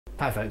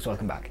Hi folks,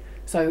 welcome back.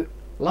 So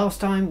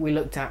last time we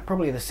looked at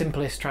probably the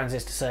simplest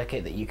transistor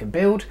circuit that you can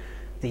build,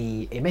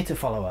 the emitter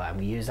follower, and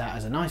we use that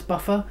as a nice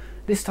buffer.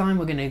 This time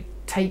we're going to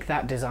take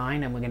that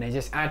design and we're going to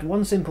just add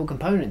one simple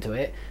component to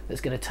it that's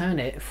going to turn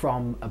it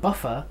from a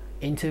buffer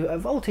into a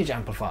voltage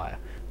amplifier.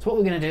 So what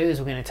we're going to do is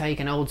we're going to take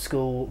an old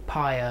school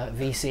PAIA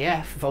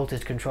VCF,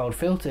 voltage controlled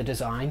filter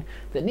design,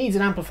 that needs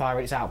an amplifier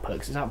at its output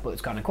because its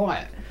output's kind of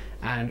quiet.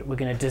 And we're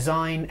going to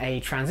design a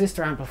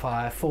transistor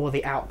amplifier for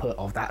the output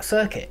of that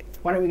circuit.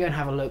 Why don't we go and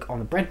have a look on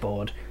the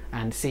breadboard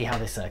and see how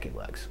this circuit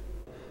works.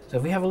 So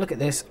if we have a look at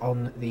this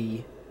on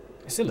the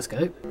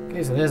oscilloscope,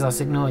 okay, so there's our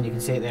signal and you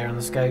can see it there on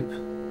the scope.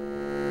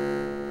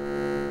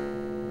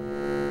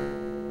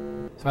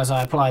 So as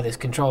I apply this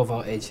control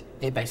voltage,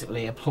 it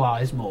basically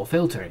applies more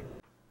filtering.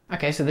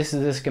 Okay, so this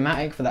is the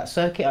schematic for that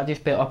circuit I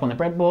just built up on the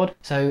breadboard.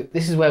 So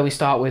this is where we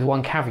start with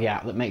one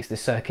caveat that makes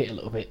this circuit a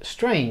little bit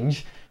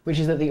strange, which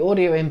is that the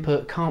audio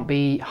input can't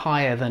be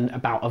higher than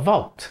about a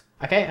volt.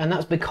 Okay, and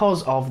that's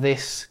because of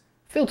this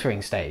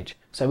filtering stage.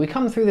 So we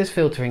come through this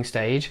filtering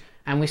stage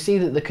and we see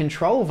that the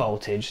control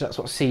voltage, that's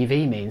what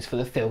CV means for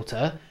the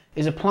filter,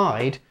 is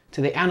applied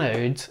to the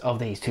anodes of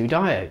these two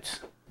diodes,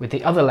 with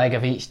the other leg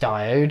of each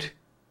diode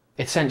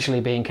essentially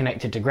being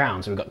connected to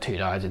ground. So we've got two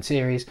diodes in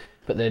series,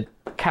 but the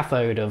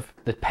cathode of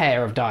the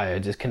pair of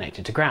diodes is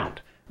connected to ground.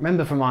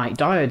 Remember from my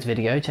diodes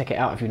video, check it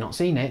out if you've not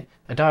seen it,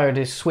 a diode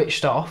is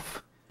switched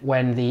off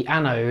when the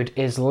anode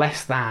is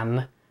less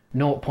than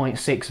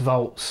 0.6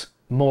 volts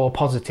more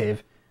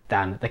positive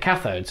than the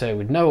cathode. So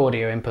with no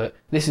audio input,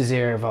 this is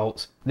 0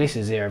 volts, this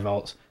is 0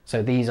 volts.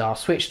 So these are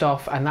switched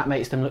off and that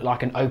makes them look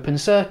like an open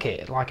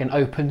circuit, like an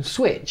open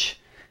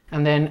switch.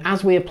 And then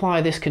as we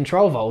apply this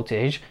control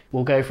voltage,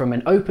 we'll go from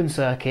an open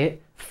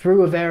circuit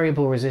through a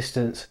variable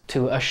resistance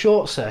to a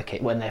short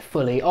circuit when they're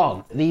fully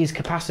on. These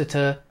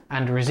capacitor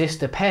and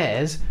resistor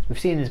pairs, we've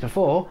seen this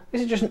before,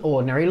 this is just an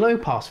ordinary low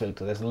pass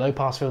filter. There's a low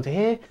pass filter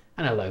here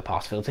and a low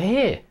pass filter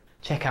here.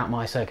 Check out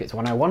my Circuits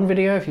 101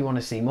 video if you want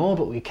to see more,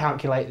 but we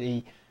calculate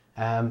the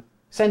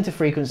center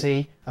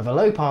frequency of a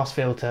low pass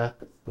filter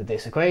with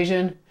this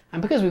equation.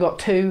 And because we've got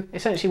two,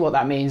 essentially what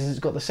that means is it's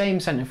got the same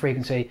center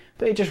frequency,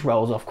 but it just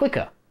rolls off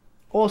quicker.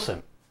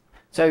 Awesome.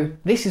 So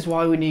this is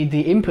why we need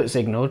the input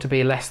signal to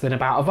be less than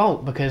about a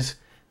volt, because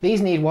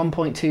these need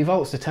 1.2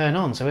 volts to turn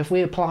on. So if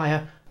we apply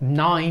a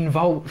 9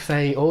 volt,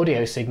 say,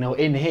 audio signal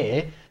in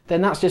here,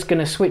 then that's just going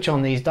to switch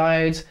on these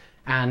diodes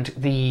and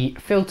the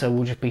filter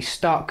will just be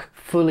stuck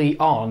fully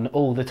on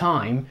all the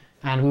time,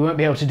 and we won't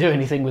be able to do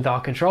anything with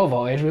our control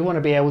voltage. We want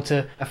to be able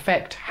to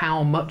affect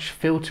how much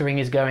filtering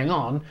is going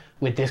on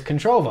with this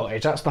control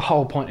voltage. That's the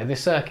whole point of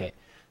this circuit.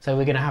 So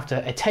we're going to have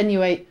to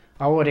attenuate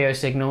our audio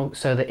signal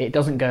so that it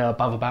doesn't go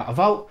above about a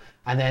volt,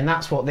 and then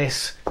that's what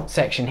this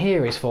section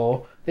here is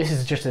for. This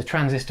is just a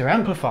transistor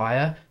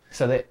amplifier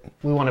so that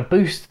we want to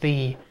boost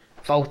the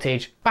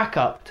voltage back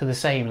up to the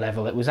same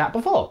level it was at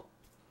before.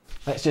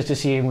 Let's just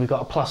assume we've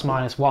got a plus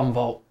minus 1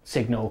 volt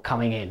signal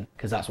coming in,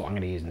 because that's what I'm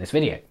going to use in this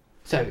video.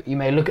 So you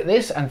may look at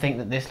this and think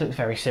that this looks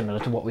very similar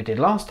to what we did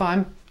last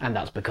time, and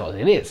that's because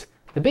it is.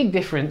 The big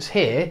difference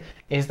here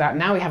is that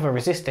now we have a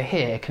resistor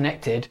here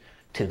connected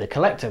to the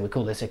collector. We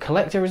call this a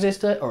collector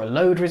resistor or a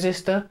load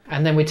resistor,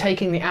 and then we're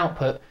taking the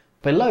output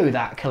below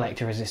that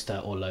collector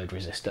resistor or load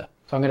resistor.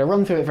 So I'm going to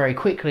run through it very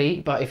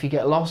quickly, but if you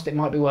get lost, it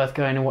might be worth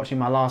going and watching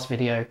my last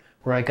video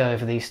where I go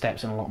over these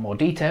steps in a lot more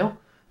detail.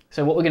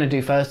 So what we're going to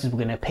do first is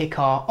we're going to pick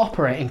our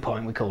operating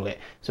point, we call it.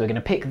 So we're going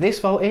to pick this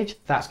voltage,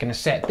 that's going to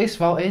set this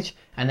voltage,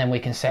 and then we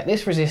can set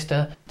this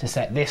resistor to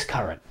set this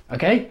current,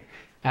 okay?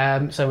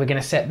 So we're going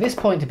to set this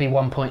point to be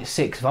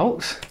 1.6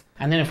 volts.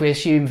 And then if we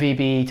assume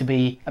VBE to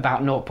be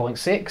about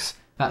 0.6,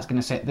 that's going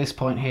to set this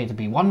point here to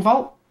be 1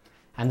 volt.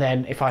 And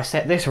then if I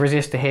set this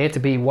resistor here to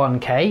be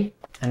 1K,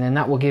 and then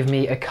that will give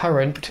me a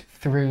current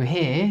through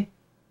here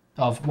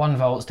of 1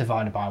 volts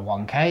divided by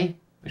 1K,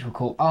 which we'll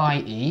call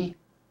IE,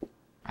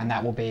 and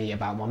that will be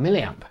about 1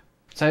 milliamp.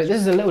 So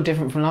this is a little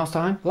different from last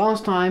time.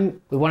 Last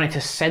time we wanted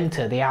to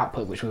center the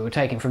output which we were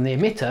taking from the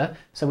emitter,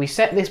 so we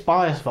set this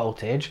bias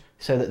voltage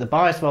so that the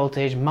bias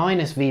voltage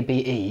minus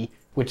VBE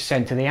would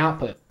center the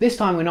output. This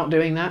time we're not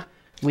doing that.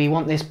 We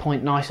want this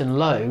point nice and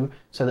low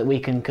so that we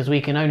can, because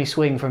we can only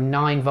swing from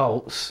 9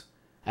 volts,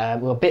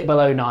 well, a bit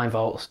below 9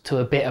 volts to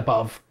a bit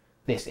above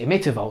this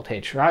emitter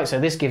voltage, right? So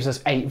this gives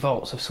us 8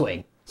 volts of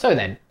swing. So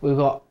then we've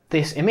got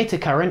this emitter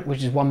current,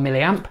 which is 1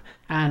 milliamp,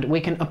 and we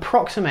can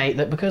approximate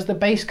that because the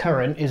base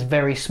current is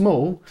very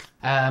small,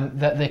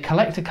 that the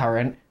collector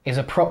current is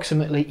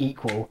approximately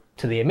equal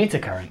to the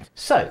emitter current.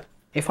 So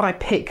if I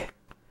pick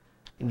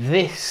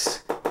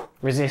this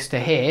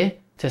resistor here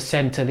to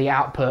center the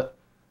output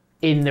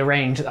in the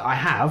range that I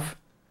have,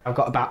 I've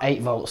got about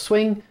 8 volt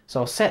swing,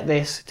 so I'll set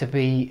this to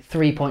be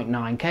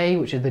 3.9K,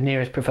 which is the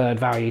nearest preferred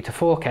value to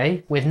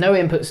 4K. With no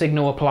input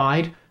signal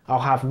applied, I'll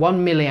have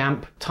 1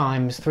 milliamp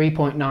times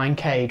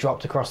 3.9K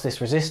dropped across this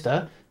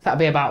resistor. That'll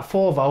be about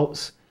 4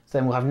 volts. So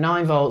then we'll have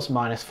 9 volts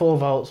minus 4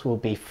 volts will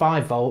be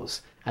 5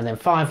 volts, and then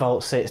 5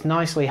 volts sits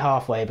nicely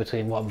halfway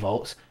between 1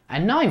 volts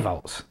and 9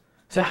 volts.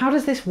 So how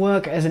does this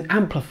work as an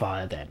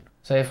amplifier then?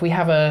 So if we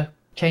have a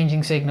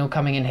changing signal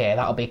coming in here,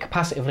 that'll be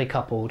capacitively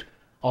coupled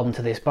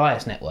onto this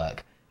bias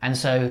network. And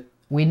so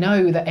we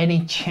know that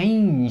any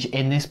change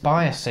in this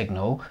bias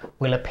signal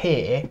will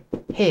appear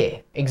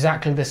here,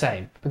 exactly the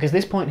same, because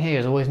this point here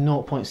is always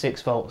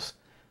 0.6 volts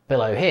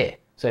below here.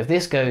 So if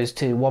this goes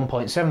to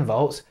 1.7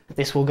 volts,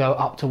 this will go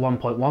up to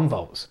 1.1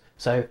 volts.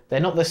 So they're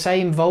not the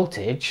same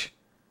voltage,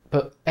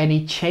 but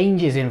any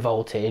changes in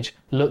voltage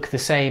look the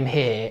same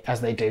here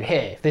as they do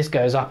here. If this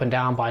goes up and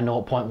down by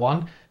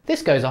 0.1,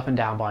 this goes up and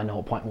down by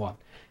 0.1.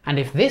 And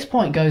if this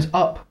point goes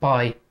up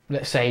by,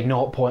 let's say,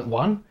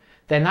 0.1,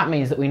 then that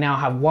means that we now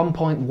have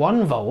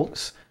 1.1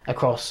 volts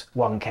across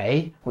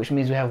 1K, which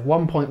means we have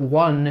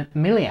 1.1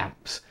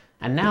 milliamps.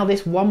 And now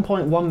this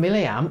 1.1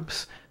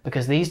 milliamps,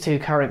 because these two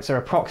currents are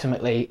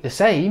approximately the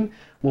same,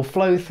 will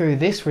flow through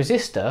this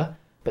resistor,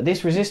 but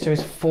this resistor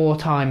is 4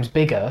 times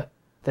bigger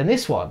than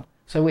this one.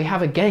 So we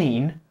have a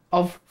gain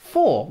of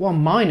 4, well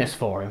minus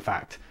 4 in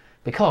fact,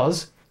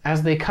 because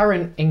as the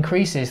current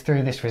increases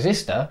through this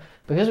resistor,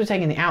 because we're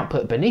taking the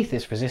output beneath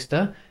this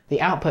resistor,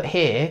 the output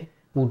here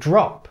will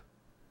drop,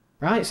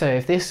 right? So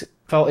if this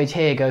voltage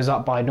here goes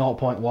up by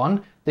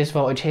 0.1, this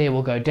voltage here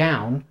will go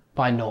down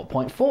by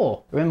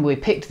 0.4. Remember, we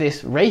picked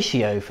this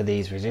ratio for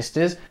these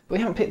resistors, but we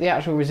haven't picked the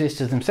actual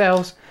resistors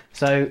themselves.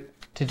 So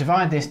to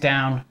divide this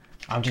down,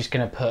 I'm just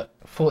going to put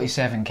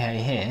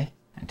 47k here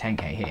and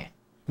 10k here.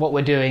 What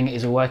we're doing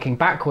is we're working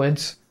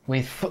backwards.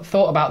 We've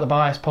thought about the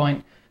bias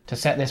point to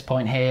set this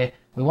point here.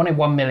 We wanted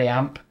 1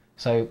 milliamp,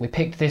 so we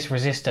picked this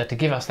resistor to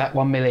give us that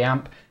 1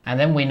 milliamp, and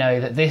then we know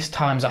that this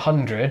times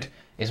 100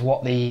 is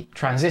what the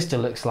transistor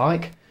looks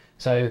like.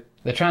 So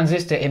the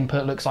transistor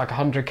input looks like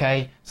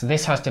 100k, so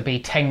this has to be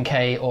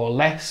 10k or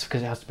less,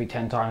 because it has to be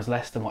 10 times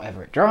less than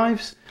whatever it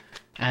drives.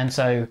 And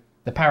so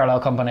the parallel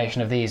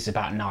combination of these is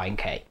about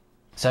 9k.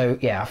 So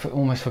yeah, I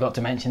almost forgot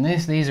to mention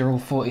this. These are all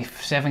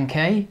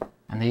 47k,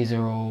 and these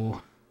are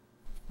all,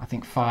 I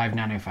think, 5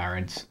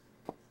 nanofarads.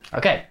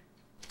 Okay,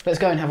 let's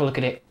go and have a look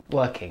at it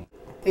working.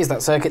 Here's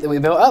that circuit that we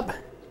built up.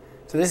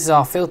 So this is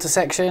our filter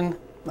section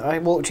that I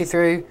walked you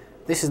through.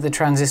 This is the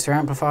transistor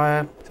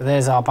amplifier. So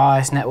there's our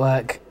bias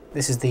network.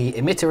 This is the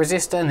emitter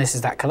resistor, and this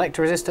is that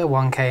collector resistor,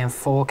 1k and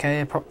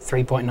 4k,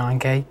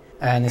 3.9k.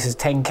 And this is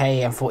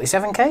 10k and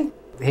 47k.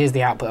 Here's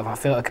the output of our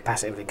filter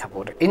capacitively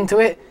coupled into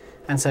it.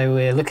 And so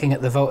we're looking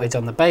at the voltage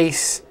on the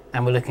base,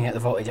 and we're looking at the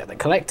voltage at the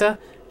collector.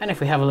 And if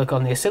we have a look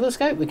on the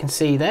oscilloscope, we can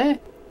see there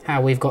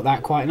how we've got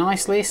that quite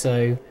nicely.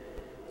 So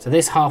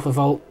this half a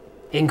volt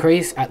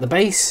increase at the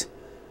base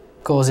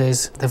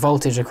causes the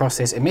voltage across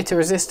this emitter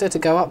resistor to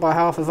go up by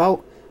half a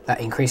volt. That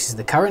increases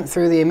the current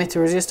through the emitter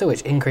resistor,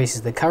 which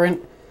increases the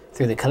current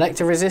through the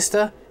collector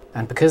resistor.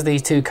 And because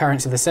these two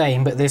currents are the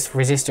same, but this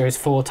resistor is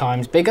 4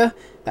 times bigger,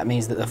 that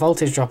means that the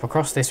voltage drop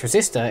across this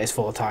resistor is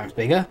 4 times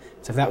bigger.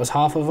 So if that was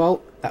half a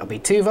volt, that would be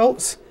 2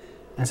 volts.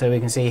 And so we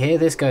can see here,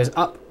 this goes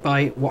up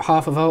by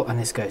half a volt, and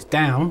this goes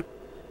down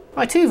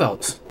by 2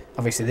 volts.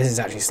 Obviously this is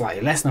actually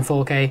slightly less than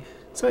 4k,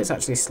 so it's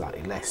actually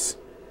slightly less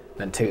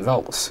than 2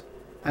 volts.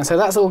 And so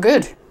that's all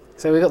good.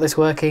 So we've got this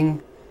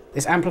working,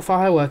 this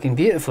amplifier working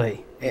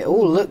beautifully. It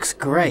all looks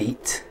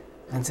great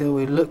until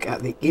we look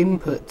at the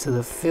input to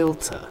the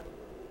filter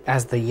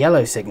as the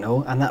yellow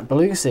signal, and that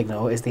blue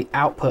signal is the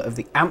output of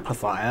the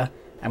amplifier,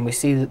 and we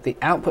see that the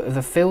output of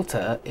the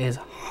filter is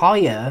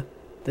higher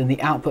than the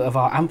output of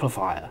our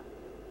amplifier.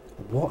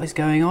 What is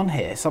going on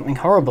here? Something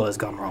horrible has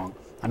gone wrong.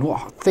 And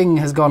what thing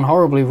has gone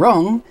horribly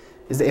wrong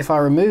is that if I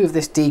remove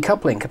this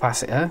decoupling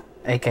capacitor,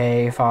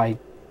 aka if I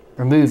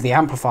remove the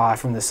amplifier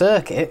from the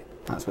circuit,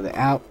 that's with it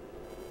out,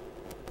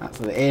 that's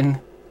with it in,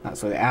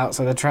 that's with it out,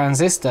 so the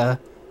transistor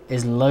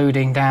is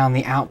loading down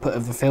the output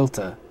of the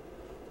filter.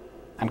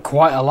 And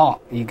quite a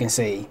lot, you can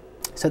see.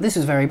 So this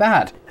is very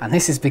bad. And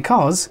this is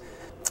because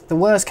the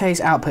worst case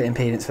output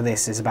impedance for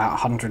this is about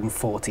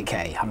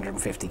 140k,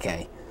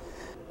 150k.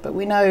 But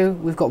we know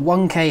we've got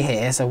 1k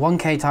here, so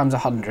 1k times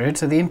 100,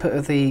 so the input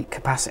of the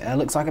capacitor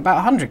looks like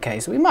about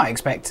 100k, so we might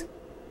expect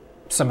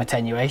some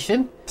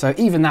attenuation. So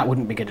even that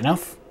wouldn't be good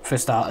enough, for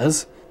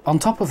starters. On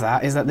top of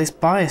that is that this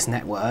bias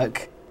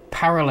network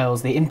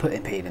parallels the input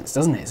impedance,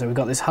 doesn't it? So we've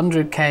got this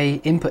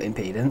 100k input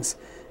impedance,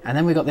 and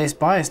then we've got this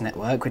bias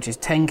network, which is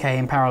 10k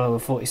in parallel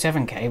with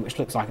 47k, which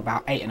looks like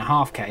about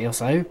 8.5k or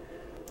so,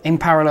 in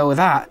parallel with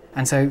that.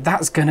 And so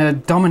that's going to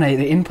dominate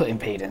the input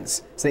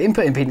impedance. So the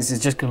input impedance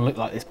is just going to look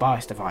like this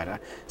bias divider.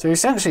 So we're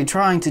essentially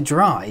trying to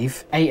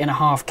drive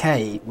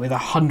 8.5k with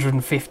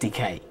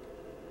 150k.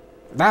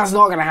 That's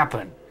not going to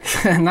happen.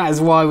 And that is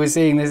why we're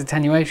seeing this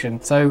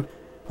attenuation. So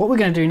what we're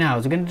going to do now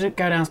is we're going to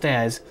go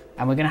downstairs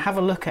and we're going to have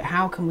a look at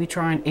how can we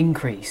try and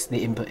increase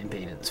the input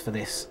impedance for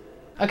this.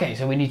 Okay,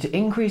 so we need to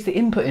increase the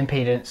input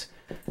impedance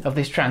of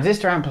this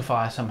transistor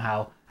amplifier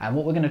somehow, and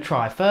what we're going to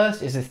try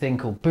first is this thing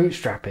called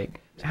bootstrapping.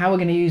 So how we're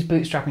going to use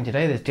bootstrapping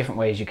today, there's different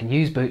ways you can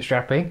use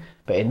bootstrapping,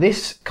 but in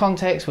this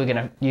context we're going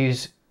to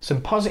use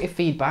some positive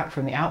feedback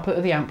from the output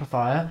of the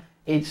amplifier.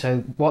 So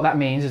what that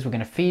means is we're going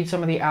to feed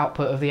some of the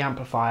output of the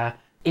amplifier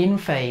in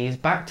phase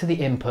back to the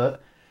input,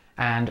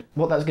 and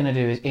what that's going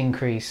to do is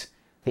increase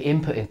the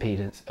input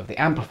impedance of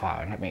the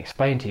amplifier, and let me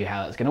explain to you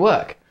how that's going to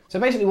work. So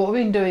basically what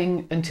we've been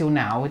doing until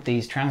now with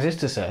these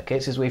transistor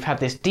circuits is we've had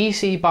this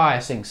DC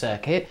biasing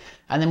circuit,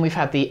 and then we've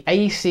had the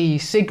AC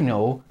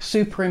signal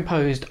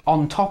superimposed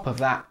on top of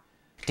that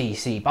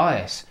DC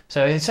bias.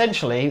 So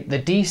essentially the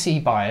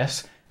DC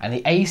bias and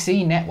the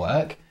AC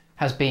network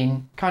has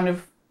been kind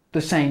of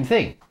the same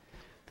thing.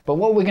 But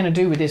what we're going to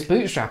do with this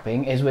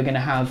bootstrapping is we're going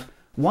to have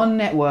one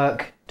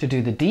network to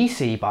do the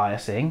DC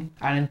biasing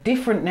and a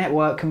different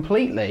network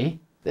completely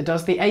that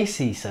does the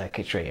AC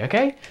circuitry,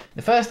 okay?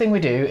 The first thing we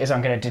do is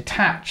I'm going to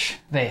detach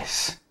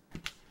this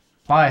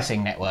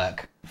biasing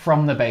network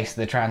from the base of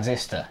the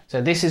transistor.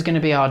 So this is going to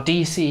be our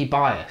DC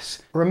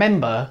bias.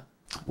 Remember,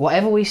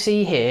 whatever we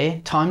see here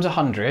times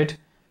 100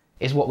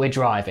 is what we're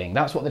driving.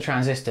 That's what the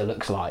transistor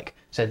looks like.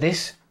 So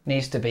this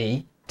needs to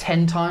be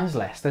 10 times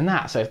less than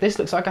that. So if this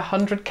looks like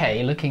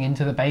 100k looking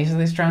into the base of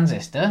this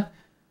transistor,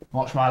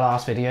 watch my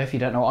last video if you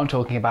don't know what I'm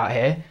talking about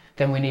here,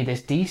 then we need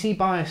this DC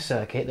bias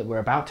circuit that we're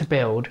about to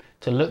build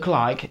to look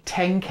like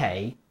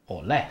 10k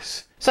or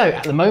less. So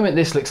at the moment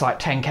this looks like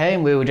 10k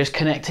and we were just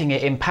connecting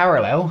it in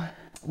parallel.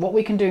 What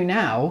we can do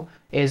now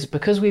is,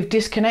 because we've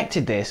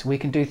disconnected this, we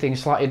can do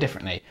things slightly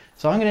differently.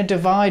 So I'm going to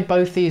divide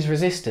both these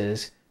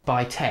resistors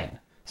by 10.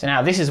 So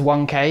now this is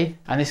 1k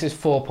and this is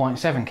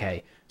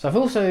 4.7k. So I've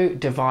also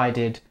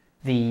divided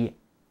the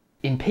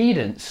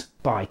impedance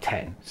by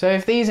 10. So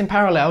if these in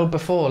parallel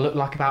before looked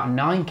like about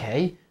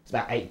 9k, it's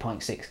about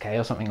 8.6k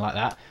or something like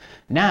that,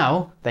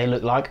 now they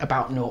look like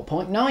about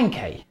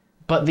 0.9k.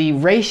 But the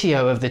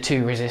ratio of the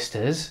two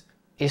resistors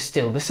is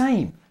still the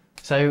same.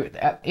 So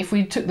if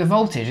we took the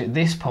voltage at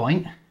this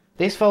point,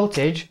 this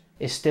voltage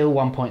is still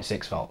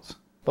 1.6 volts.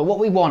 But what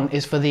we want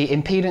is for the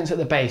impedance at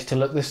the base to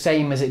look the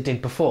same as it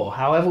did before,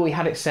 however we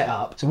had it set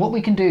up. So what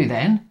we can do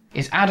then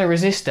is add a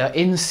resistor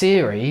in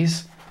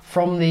series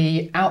from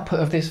the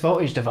output of this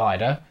voltage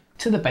divider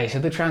to the base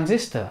of the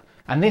transistor.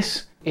 And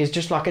this is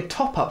just like a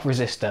top-up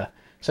resistor.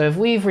 So if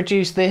we've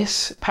reduced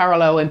this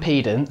parallel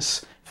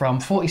impedance from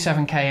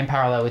 47k in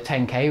parallel with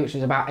 10k, which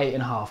is about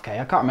 8.5k,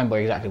 I can't remember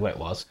exactly what it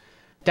was,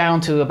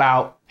 down to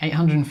about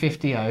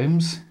 850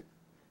 ohms.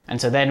 And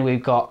so then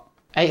we've got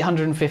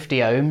 850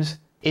 ohms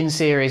in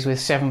series with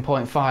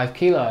 7.5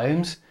 kilo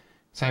ohms.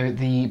 So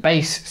the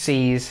base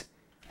sees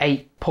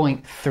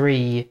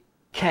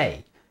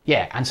 8.3k.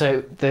 Yeah, and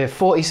so the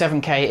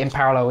 47k in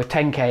parallel with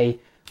 10k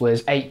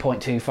was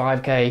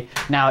 8.25k,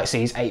 now it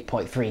sees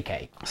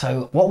 8.3k.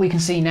 So what we can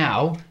see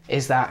now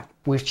is that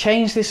we've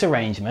changed this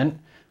arrangement,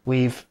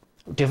 we've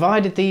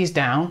divided these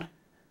down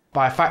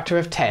by a factor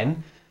of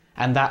 10,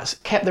 and that's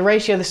kept the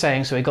ratio the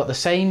same, so we've got the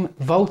same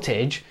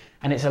voltage,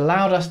 and it's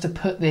allowed us to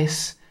put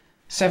this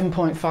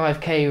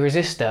 7.5k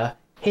resistor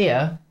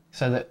here,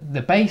 so that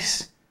the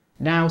base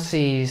now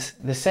sees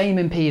the same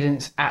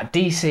impedance at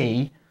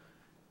DC,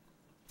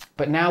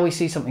 but now we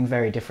see something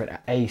very different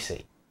at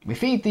AC. We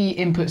feed the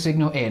input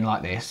signal in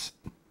like this,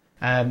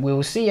 we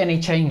will see any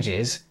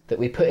changes that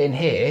we put in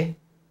here,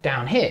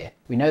 down here.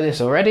 We know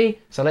this already,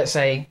 so let's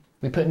say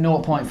we put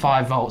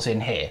 0.5 volts in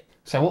here.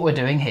 So what we're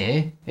doing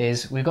here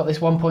is we've got this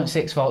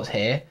 1.6 volts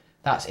here,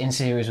 that's in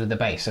series with the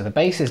base. So the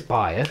base is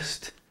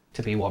biased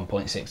to be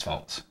 1.6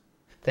 volts.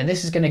 Then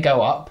this is going to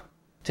go up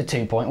to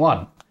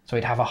 2.1. So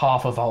we'd have a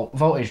half a volt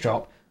voltage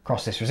drop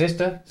across this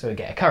resistor, so we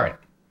get a current.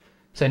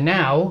 So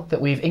now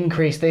that we've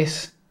increased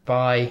this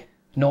by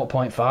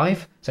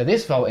 0.5, so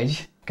this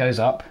voltage goes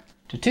up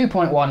to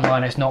 2.1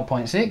 minus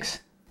 0.6,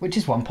 which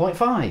is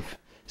 1.5.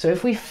 So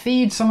if we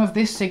feed some of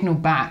this signal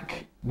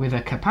back with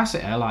a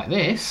capacitor like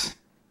this,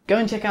 go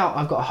and check out,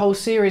 I've got a whole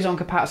series on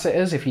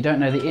capacitors if you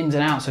don't know the ins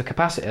and outs of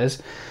capacitors.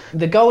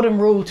 The golden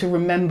rule to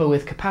remember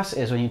with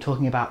capacitors when you're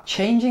talking about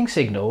changing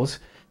signals,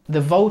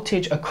 the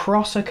voltage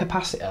across a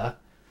capacitor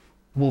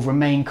will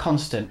remain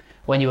constant.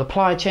 When you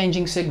apply a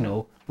changing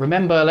signal,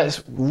 remember,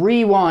 let's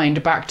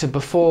rewind back to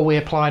before we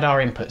applied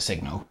our input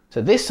signal.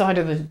 So this side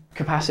of the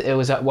capacitor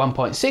was at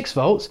 1.6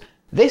 volts,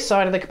 this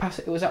side of the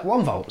capacitor was at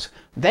 1 volt.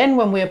 Then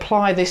when we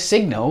apply this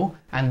signal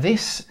and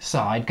this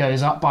side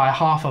goes up by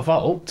half a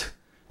volt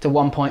to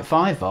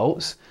 1.5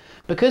 volts,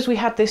 because we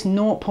had this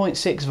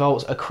 0.6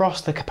 volts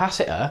across the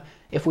capacitor,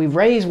 if we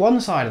raise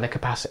one side of the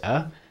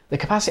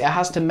capacitor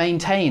has to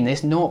maintain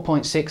this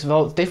 0.6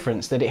 volt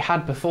difference that it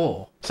had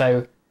before.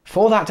 So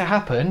for that to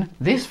happen,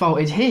 this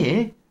voltage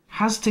here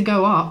has to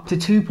go up to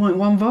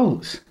 2.1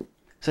 volts.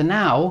 So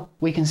now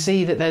we can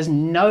see that there's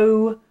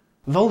no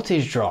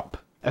voltage drop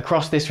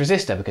across this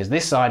resistor because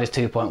this side is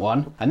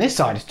 2.1 and this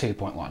side is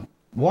 2.1.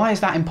 Why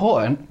is that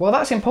important? Well,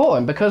 that's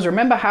important because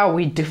remember how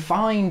we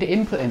defined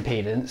input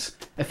impedance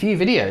a few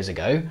videos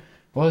ago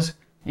was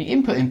the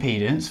input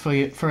impedance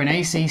for an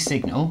AC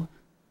signal.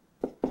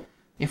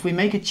 If we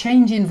make a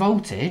change in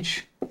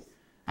voltage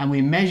and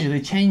we measure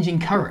the change in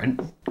current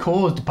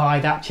caused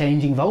by that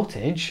changing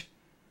voltage,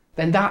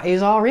 then that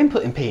is our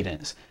input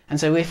impedance. And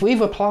so if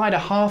we've applied a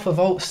half a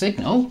volt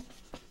signal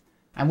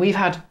and we've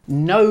had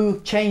no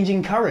change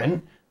in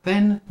current,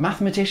 then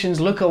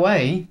mathematicians look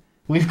away,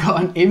 we've got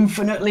an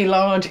infinitely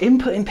large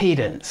input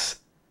impedance.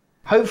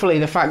 Hopefully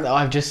the fact that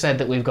I've just said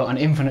that we've got an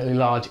infinitely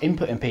large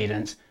input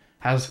impedance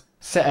has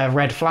set a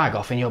red flag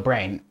off in your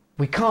brain.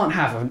 We can't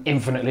have an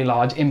infinitely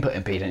large input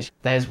impedance.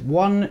 There's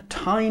one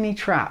tiny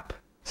trap.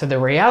 So the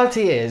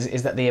reality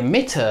is that the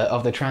emitter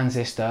of the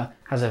transistor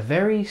has a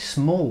very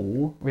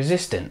small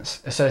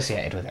resistance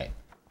associated with it.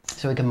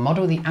 So we can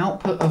model the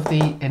output of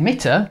the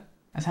emitter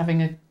as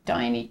having a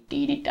tiny,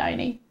 teeny,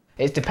 tiny.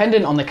 It's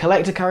dependent on the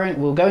collector current.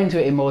 We'll go into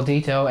it in more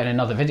detail in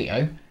another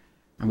video.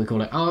 And we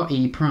call it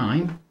RE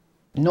prime.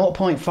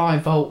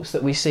 0.5 volts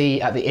that we see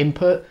at the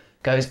input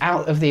goes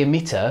out of the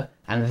emitter,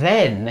 and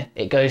then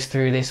it goes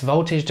through this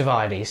voltage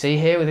divider. You see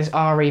here with this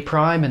RE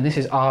prime, and this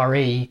is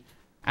RE.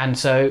 And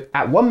so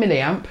at 1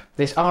 milliamp,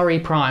 this RE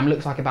prime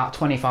looks like about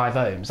 25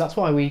 ohms. That's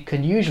why we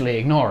can usually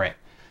ignore it,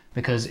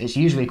 because it's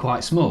usually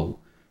quite small.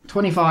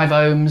 25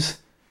 ohms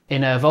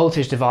in a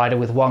voltage divider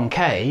with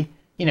 1K,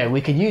 you know,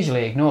 we can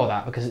usually ignore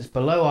that because it's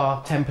below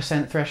our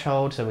 10%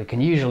 threshold, so we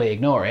can usually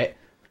ignore it.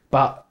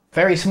 But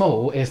very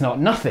small is not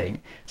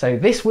nothing. So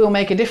this will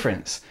make a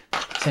difference.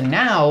 So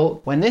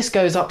now when this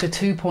goes up to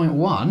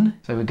 2.1,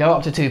 so we go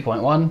up to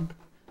 2.1,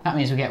 that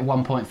means we get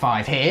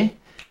 1.5 here.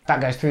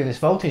 That goes through this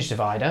voltage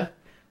divider.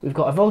 We've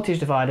got a voltage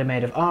divider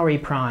made of RE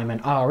prime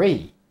and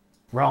RE.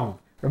 Wrong.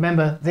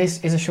 Remember,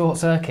 this is a short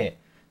circuit.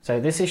 So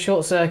this is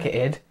short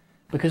circuited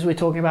because we're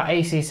talking about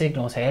AC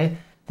signals here.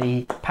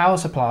 The power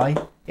supply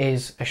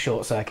is a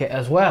short circuit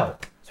as well.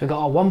 So we've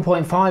got our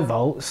 1.5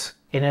 volts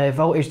in a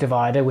voltage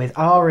divider with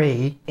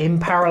RE in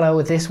parallel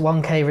with this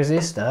 1K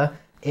resistor,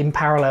 in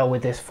parallel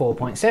with this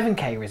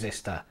 4.7K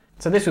resistor.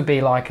 So this would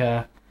be like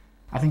a,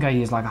 I think I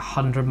used like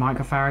 100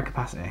 microfarad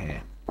capacitor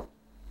here.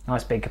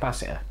 Nice big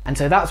capacitor. And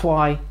so that's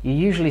why you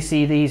usually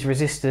see these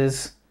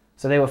resistors,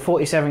 so they were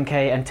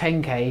 47K and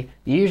 10K,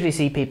 you usually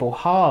see people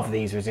halve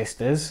these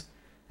resistors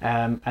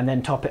and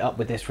then top it up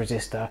with this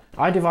resistor.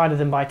 I divided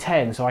them by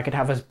 10 so I could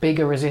have as big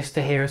a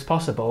resistor here as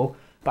possible,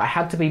 but I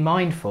had to be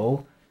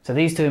mindful. So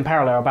these two in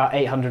parallel are about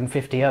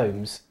 850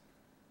 ohms.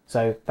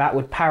 So that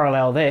would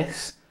parallel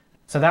this.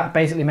 So that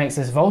basically makes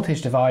this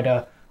voltage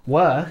divider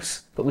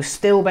worse, but we're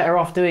still better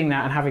off doing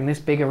that and having this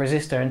bigger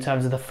resistor in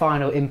terms of the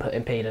final input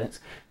impedance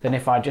than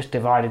if I just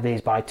divided these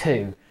by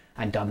 2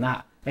 and done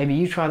that. Maybe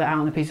you try that out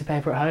on a piece of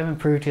paper at home and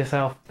prove to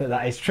yourself that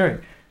that is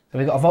true. So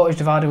we've got a voltage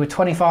divider with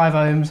 25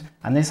 ohms,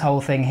 and this whole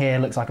thing here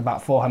looks like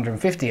about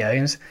 450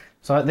 ohms.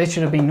 So this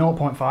should have been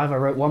 0.5, I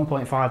wrote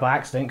 1.5 by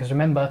accident, because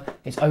remember,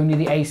 it's only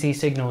the AC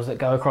signals that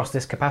go across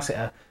this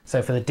capacitor.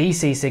 So for the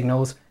DC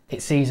signals,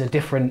 it sees a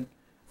different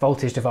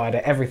voltage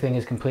divider, everything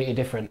is completely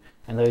different,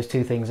 and those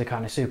two things are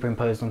kind of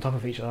superimposed on top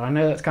of each other. I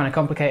know that's kind of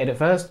complicated at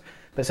first,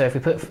 but so if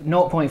we put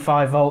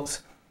 0.5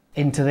 volts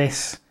into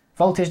this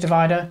voltage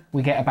divider,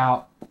 we get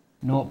about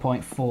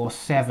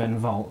 0.47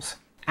 volts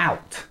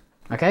out,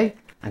 okay?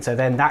 And so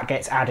then that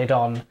gets added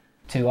on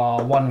to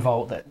our 1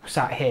 volt that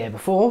sat here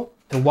before,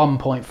 the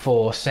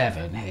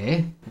 1.47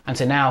 here. And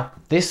so now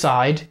this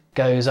side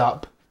goes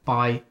up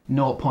by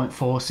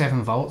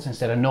 0.47 volts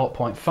instead of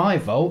 0.5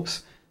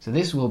 volts. So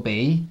this will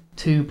be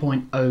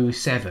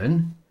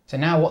 2.07. So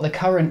now what the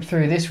current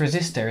through this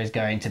resistor is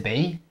going to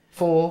be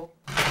 4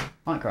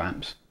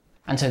 microamps.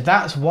 And so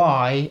that's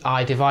why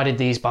I divided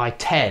these by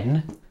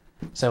 10,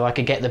 so I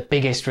could get the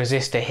biggest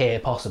resistor here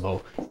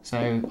possible.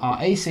 So our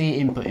AC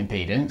input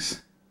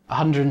impedance,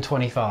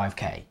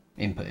 125K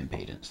input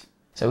impedance.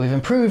 So we've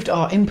improved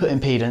our input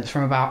impedance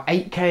from about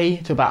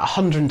 8K to about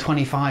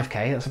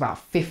 125K. That's about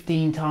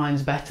 15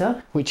 times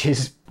better, which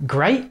is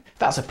great.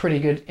 That's a pretty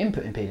good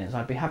input impedance.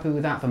 I'd be happy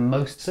with that for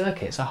most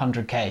circuits,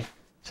 100K.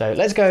 So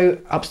let's go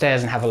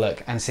upstairs and have a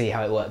look and see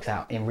how it works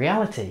out in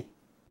reality.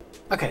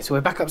 Okay, so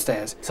we're back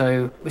upstairs.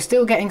 So we're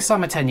still getting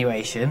some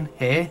attenuation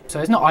here.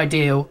 So it's not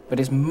ideal, but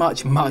it's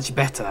much, much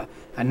better.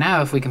 And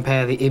now if we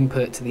compare the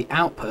input to the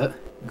output,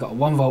 we've got a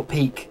 1 volt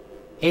peak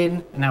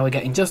in, and now we're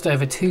getting just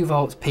over 2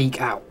 volts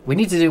peak out. We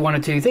need to do one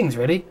of two things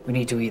really. We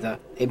need to either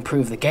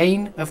improve the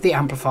gain of the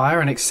amplifier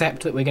and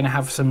accept that we're going to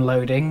have some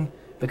loading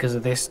because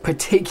of this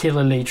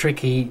particularly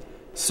tricky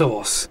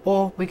source,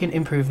 or we can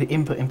improve the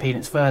input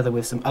impedance further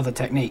with some other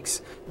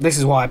techniques. This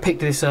is why I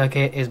picked this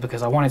circuit, is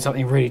because I wanted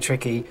something really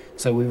tricky,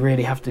 so we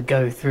really have to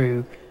go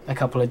through a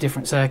couple of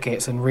different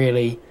circuits and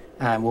really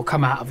we'll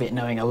come out of it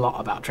knowing a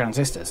lot about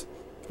transistors.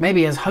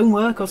 Maybe as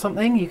homework or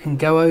something, you can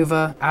go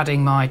over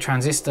adding my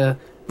transistor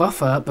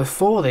buffer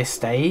before this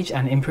stage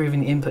and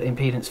improving the input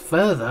impedance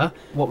further.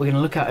 What we're going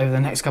to look at over the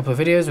next couple of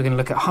videos, we're going to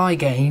look at high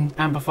gain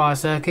amplifier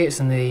circuits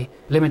and the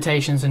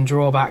limitations and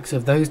drawbacks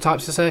of those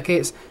types of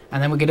circuits,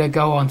 and then we're going to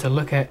go on to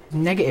look at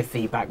negative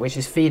feedback, which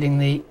is feeding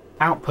the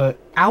output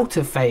out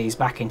of phase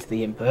back into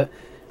the input,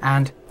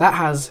 and that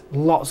has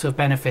lots of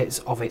benefits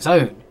of its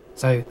own.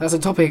 So that's a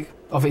topic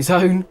of its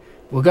own.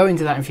 We'll go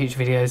into that in future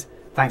videos.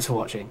 Thanks for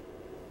watching.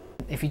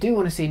 If you do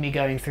want to see me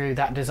going through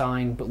that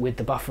design but with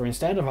the buffer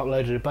instead, I've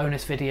uploaded a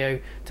bonus video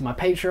to my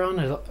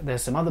Patreon.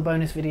 There's some other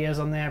bonus videos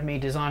on there of me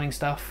designing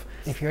stuff.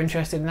 If you're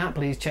interested in that,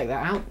 please check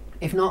that out.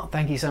 If not,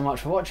 thank you so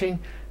much for watching.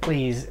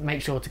 Please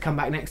make sure to come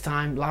back next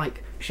time,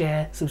 like,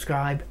 share,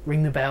 subscribe,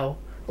 ring the bell,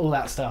 all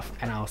that stuff,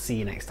 and I'll see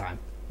you next time.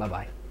 Bye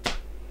bye.